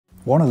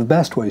One of the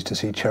best ways to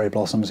see cherry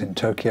blossoms in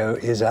Tokyo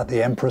is at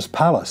the Emperor's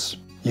Palace.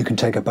 You can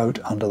take a boat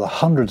under the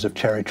hundreds of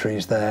cherry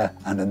trees there,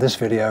 and in this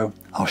video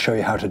I'll show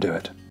you how to do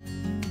it.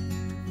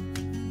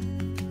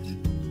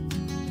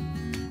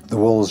 The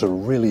walls are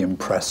really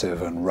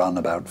impressive and run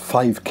about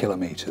 5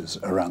 kilometers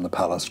around the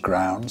palace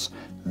grounds.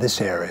 This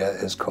area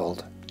is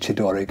called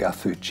Chidori ga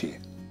Fuchi.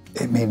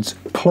 It means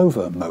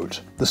plover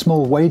moat, the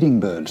small wading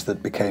birds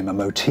that became a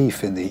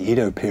motif in the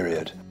Edo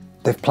period.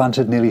 They've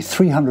planted nearly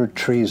 300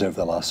 trees over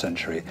the last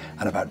century,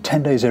 and about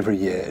 10 days every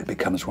year it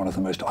becomes one of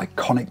the most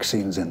iconic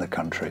scenes in the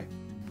country.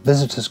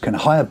 Visitors can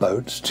hire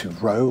boats to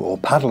row or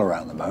paddle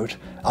around the moat,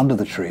 under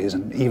the trees,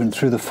 and even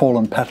through the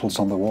fallen petals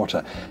on the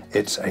water.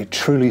 It's a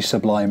truly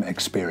sublime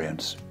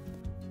experience.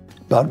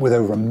 But with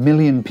over 1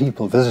 million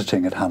people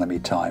visiting at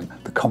Hanami time,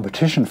 the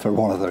competition for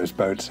one of those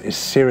boats is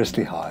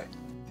seriously high.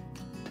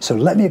 So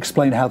let me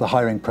explain how the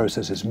hiring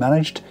process is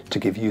managed to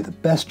give you the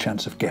best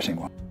chance of getting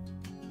one.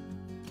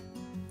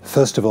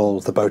 First of all,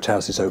 the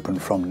boathouse is open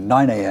from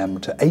 9 AM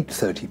to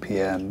 8:30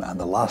 PM, and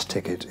the last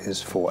ticket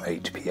is for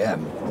 8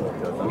 PM.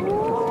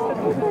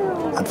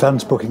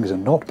 Advance bookings are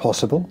not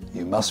possible.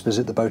 You must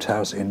visit the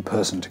boathouse in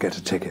person to get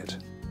a ticket.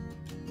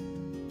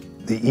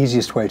 The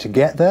easiest way to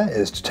get there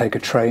is to take a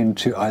train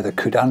to either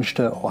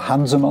Kudanshita or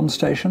Hansamon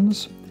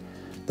stations.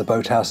 The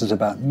boathouse is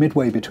about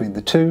midway between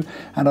the two,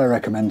 and I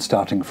recommend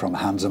starting from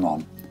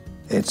Hansamon.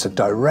 It's a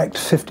direct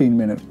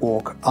 15-minute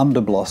walk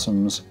under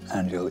blossoms,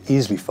 and you'll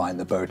easily find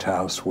the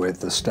boathouse with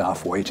the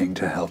staff waiting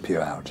to help you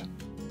out.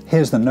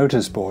 Here's the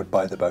notice board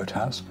by the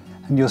boathouse,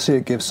 and you'll see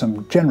it gives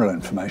some general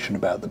information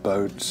about the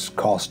boats,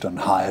 cost and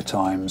hire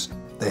times.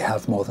 They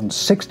have more than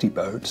 60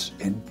 boats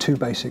in 2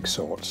 basic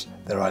sorts.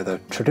 They're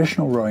either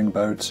traditional rowing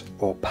boats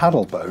or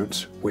paddle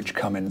boats, which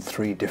come in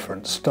 3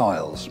 different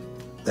styles.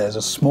 There's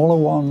a smaller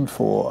one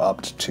for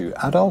up to 2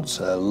 adults,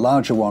 a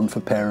larger one for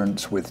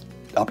parents with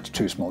up to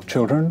 2 small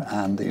children,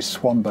 and these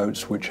swan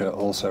boats which are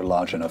also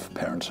large enough for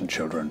parents and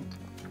children.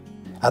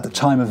 At the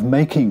time of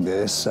making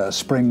this,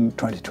 spring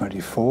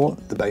 2024,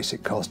 the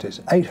basic cost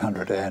is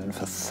 800 yen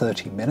for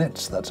 30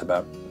 minutes, that's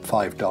about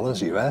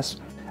 $5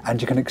 US,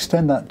 and you can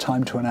extend that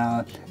time to an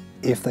hour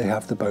if they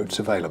have the boats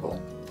available.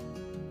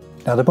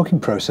 Now the booking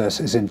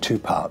process is in 2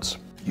 parts.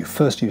 You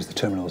first use the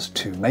terminals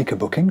to make a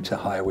booking to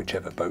hire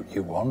whichever boat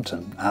you want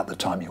and at the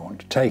time you want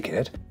to take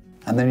it,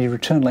 and then you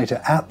return later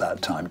at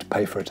that time to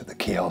pay for it at the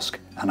kiosk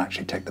and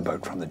actually take the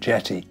boat from the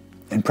jetty.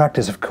 In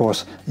practice, of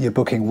course, your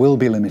booking will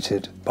be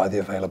limited by the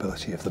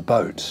availability of the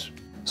boats.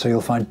 So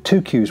you'll find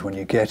 2 queues when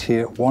you get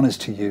here. One is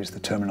to use the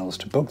terminals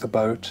to book the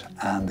boat,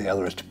 and the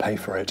other is to pay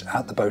for it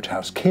at the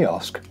boathouse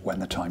kiosk when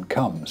the time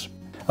comes.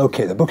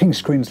 Okay, the booking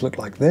screens look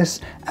like this,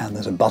 and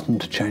there's a button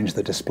to change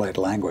the displayed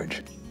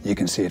language. You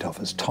can see it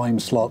offers time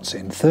slots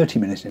in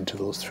 30-minute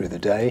intervals through the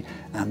day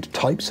and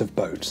types of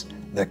boats.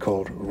 They're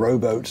called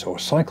rowboats or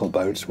cycle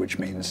boats, which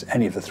means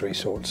any of the 3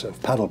 sorts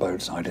of paddle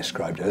boats I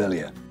described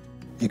earlier.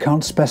 You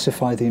can't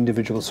specify the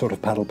individual sort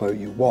of paddle boat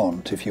you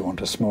want if you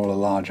want a smaller,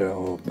 larger,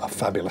 or a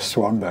fabulous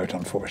swan boat,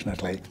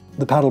 unfortunately.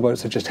 The paddle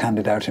boats are just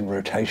handed out in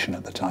rotation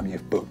at the time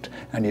you've booked,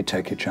 and you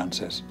take your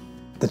chances.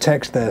 The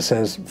text there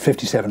says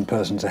 57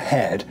 persons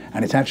ahead,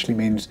 and it actually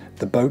means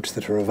the boats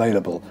that are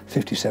available,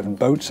 57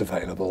 boats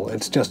available.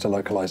 It's just a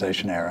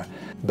localization error.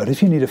 But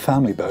if you need a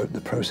family boat, the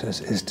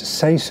process is to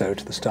say so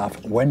to the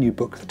staff when you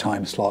book the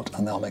time slot,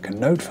 and they'll make a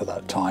note for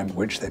that time,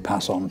 which they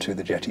pass on to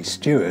the jetty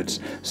stewards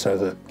so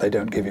that they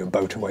don't give your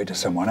boat away to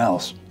someone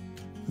else.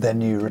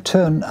 Then you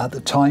return at the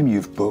time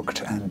you've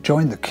booked and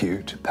join the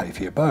queue to pay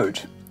for your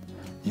boat.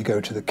 You go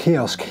to the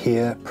kiosk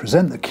here,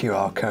 present the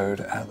QR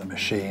code at the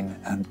machine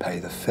and pay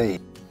the fee.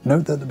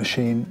 Note that the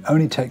machine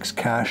only takes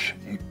cash.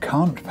 You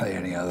can't pay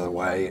any other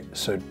way,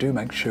 so do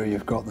make sure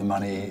you've got the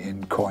money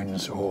in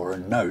coins or a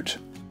note.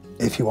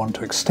 If you want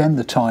to extend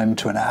the time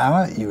to an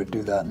hour, you would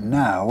do that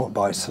now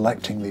by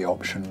selecting the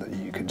option that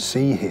you can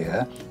see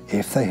here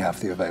if they have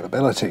the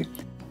availability.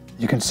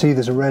 You can see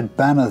there's a red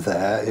banner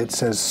there. It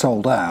says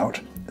sold out.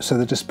 So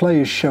the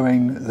display is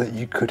showing that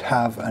you could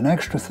have an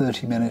extra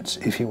 30 minutes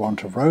if you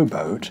want a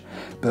rowboat,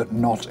 but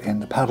not in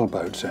the paddle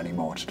boats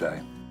anymore today.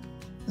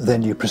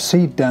 Then you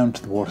proceed down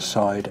to the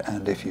waterside,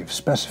 and if you've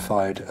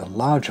specified a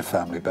larger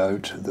family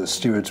boat, the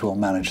stewards will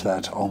manage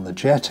that on the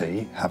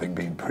jetty, having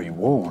been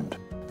pre-warned.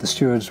 The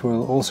stewards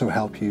will also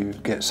help you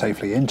get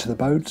safely into the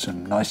boats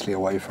and nicely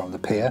away from the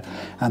pier,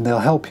 and they'll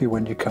help you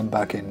when you come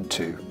back in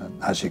too,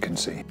 as you can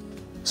see.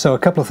 So a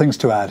couple of things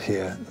to add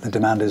here. The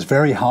demand is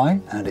very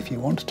high, and if you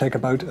want to take a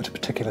boat at a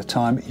particular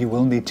time, you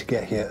will need to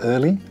get here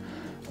early,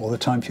 or the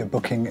time for your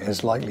booking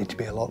is likely to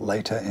be a lot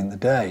later in the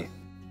day.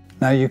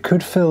 Now you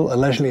could fill a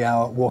leisurely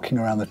hour walking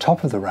around the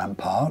top of the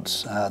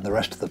ramparts, the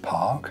rest of the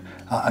park.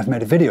 I've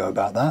made a video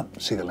about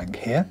that, see the link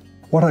here.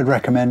 What I'd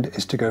recommend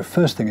is to go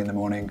first thing in the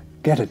morning,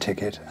 get a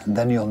ticket, and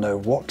then you'll know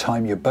what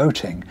time you're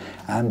boating,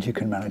 and you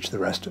can manage the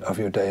rest of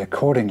your day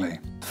accordingly.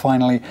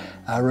 Finally,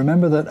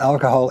 remember that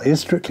alcohol is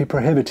strictly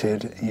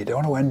prohibited. You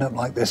don't want to end up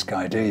like this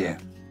guy, do you?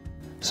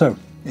 So,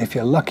 If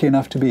you're lucky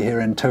enough to be here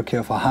in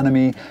Tokyo for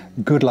Hanami,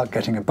 good luck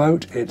getting a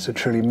boat. It's a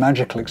truly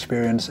magical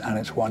experience and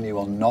it's one you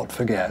will not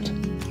forget.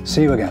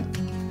 See you again.